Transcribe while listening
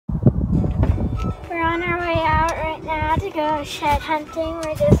We're on our way out right now to go shed hunting.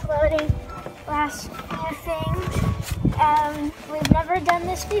 We're just loading last few things. We've never done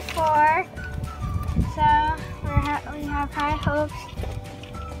this before, so we have high hopes,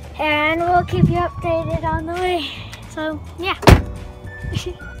 and we'll keep you updated on the way. So yeah.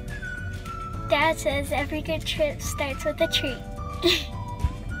 Dad says every good trip starts with a treat.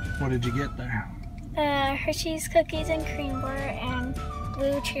 What did you get there? Hershey's cookies and cream bar and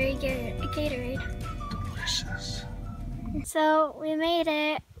blue cherry Gatorade. Delicious. So we made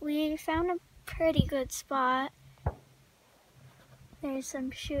it. We found a pretty good spot. There's some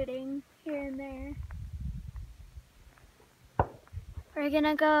shooting here and there. We're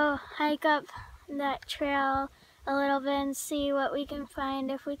gonna go hike up that trail a little bit and see what we can find,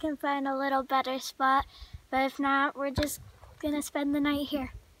 if we can find a little better spot. But if not, we're just gonna spend the night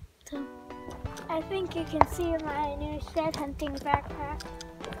here. So I think you can see my new shed hunting backpack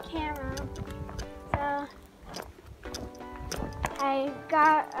camera. So I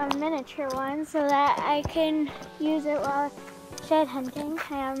got a miniature one so that I can use it while shed hunting.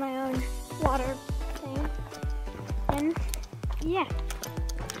 I have my own water thing. And yeah.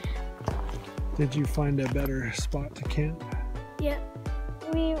 Did you find a better spot to camp? Yep.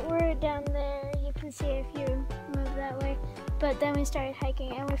 We were down there, you can see if you move that way. But then we started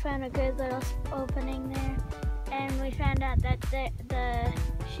hiking and we found a good little opening there. And we found out that the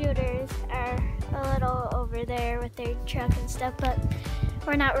shooters are a little over there with their truck and stuff, but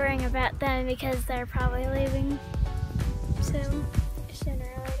we're not worrying about them because they're probably leaving soon, sooner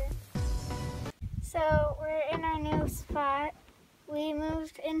or later. So we're in our new spot. We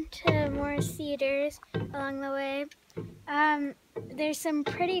moved into more cedars along the way. There's some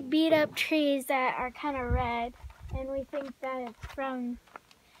pretty beat up trees that are kind of red, and we think that it's from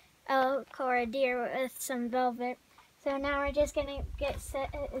elk or a deer with some velvet. So now we're just gonna get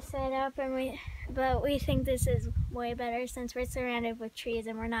set up, but we think this is way better since we're surrounded with trees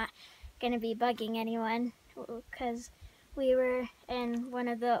and we're not gonna be bugging anyone, because we were in one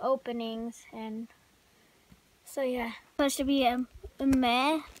of the openings. And so yeah, supposed to be a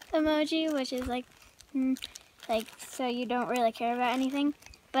meh emoji, which is like so you don't really care about anything,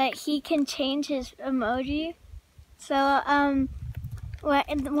 but he can change his emoji. So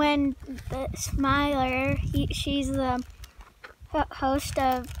when the Smiler, she's the host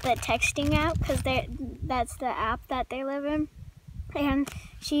of the texting app, because that's the app that they live in, and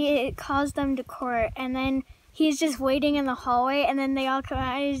she calls them to court, and then he's just waiting in the hallway, and then they all come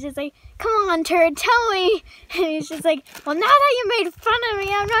out, and he's just like, "Come on, turd, tell me." And he's just like, "Well, now that you made fun of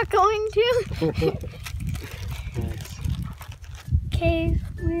me, I'm not going to." Okay,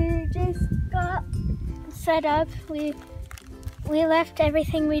 we just got set up. We left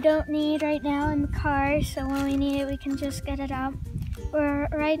everything we don't need right now in the car, so when we need it, we can just get it out.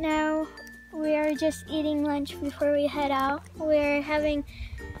 Right now, we are just eating lunch before we head out. We're having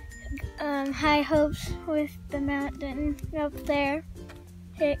high hopes with the mountain up there.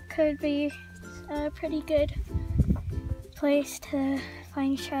 It could be a pretty good place to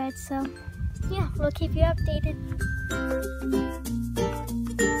find shreds, so yeah, we'll keep you updated.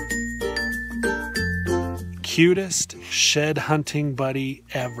 Cutest shed hunting buddy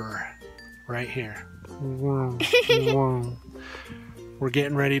ever, right here. We're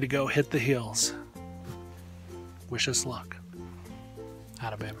getting ready to go hit the hills. Wish us luck.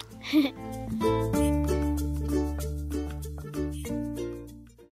 Atta babe.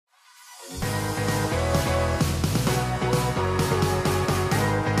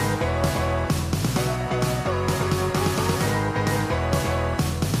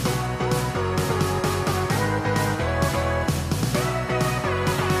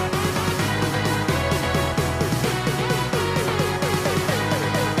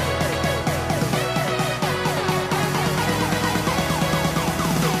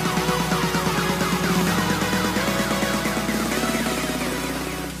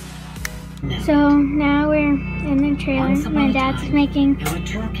 So now we're in the trailer. My dad's making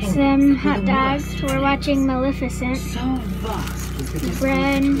some hot dogs. We're watching Maleficent.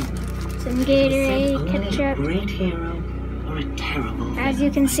 Bread, some Gatorade, ketchup. As you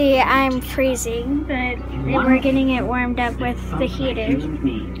can see, I'm freezing, but we're getting it warmed up with the heater.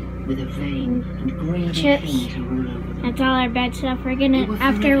 Chips. That's all our bed stuff.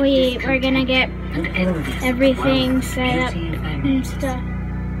 After we eat, we're gonna get everything set up and stuff.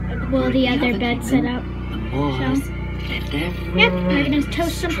 Well, the other bed set up. So, yeah, we're gonna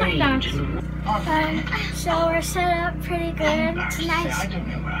toast some hot dogs. So we're set up pretty good. It's nice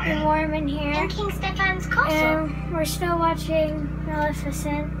and warm in here. And we're still watching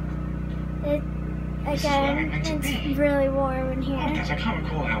Maleficent. It's really warm in here. I can't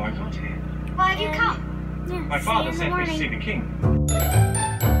recall how I got here. Why have you come? Yeah, My father sent me to see the king.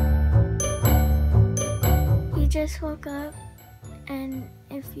 We just woke up, and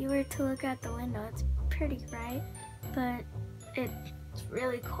if you were to look out the window, it's pretty bright, but it's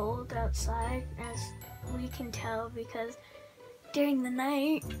really cold outside, as we can tell, because during the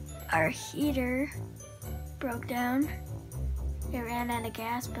night, our heater broke down. It ran out of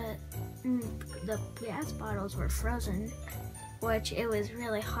gas, but the gas bottles were frozen, which it was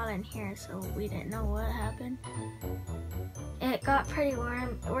really hot in here, so we didn't know what happened. It got pretty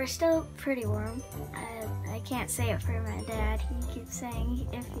warm. We're still pretty warm. I can't say it for my dad. He keeps saying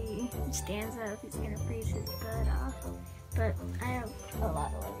if he stands up, he's gonna freeze his butt off. But I have a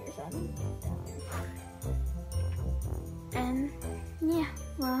lot of layers on. And yeah,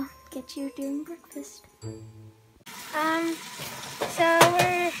 we'll get you doing breakfast. So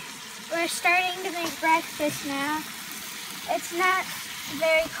we're starting to make breakfast now. It's not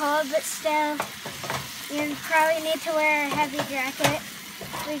very cold, but still, you probably need to wear a heavy jacket.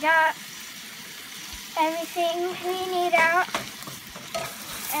 We got everything we need out,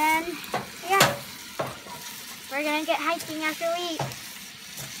 and yeah, we're gonna get hiking after we eat.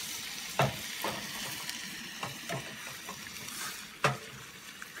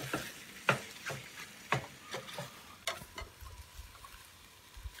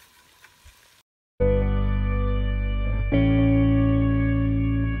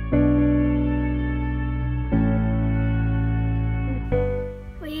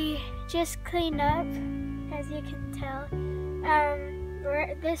 Just cleaned up, as you can tell.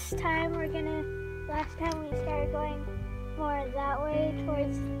 This time last time we started going more that way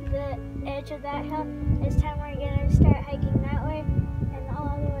towards the edge of that hill. This time we're gonna start hiking that way and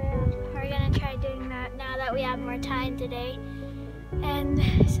all the way up. We're gonna try doing that now that we have more time today. And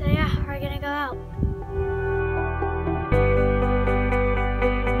so yeah, we're gonna go out.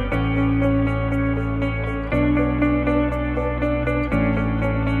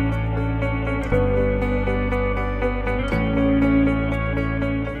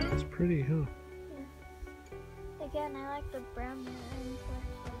 Again, I like the brown mountains with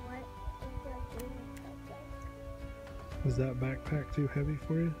the white. I feel like doing it. Is that backpack too heavy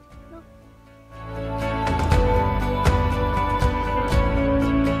for you? No.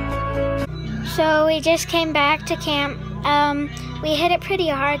 So we just came back to camp. We hit it pretty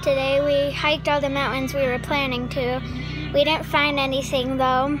hard today. We hiked all the mountains we were planning to. We didn't find anything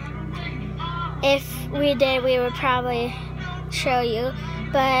though. If we did, we would probably show you.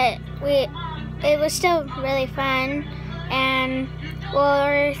 But it was still really fun, and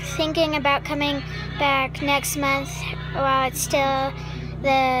we're thinking about coming back next month while it's still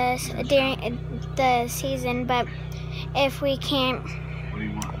during the season, but if we can't,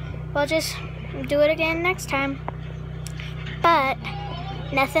 we'll just do it again next time. But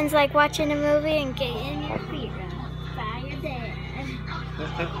nothing's like watching a movie and getting your feet rubbed by your dad.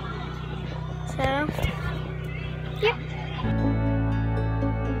 So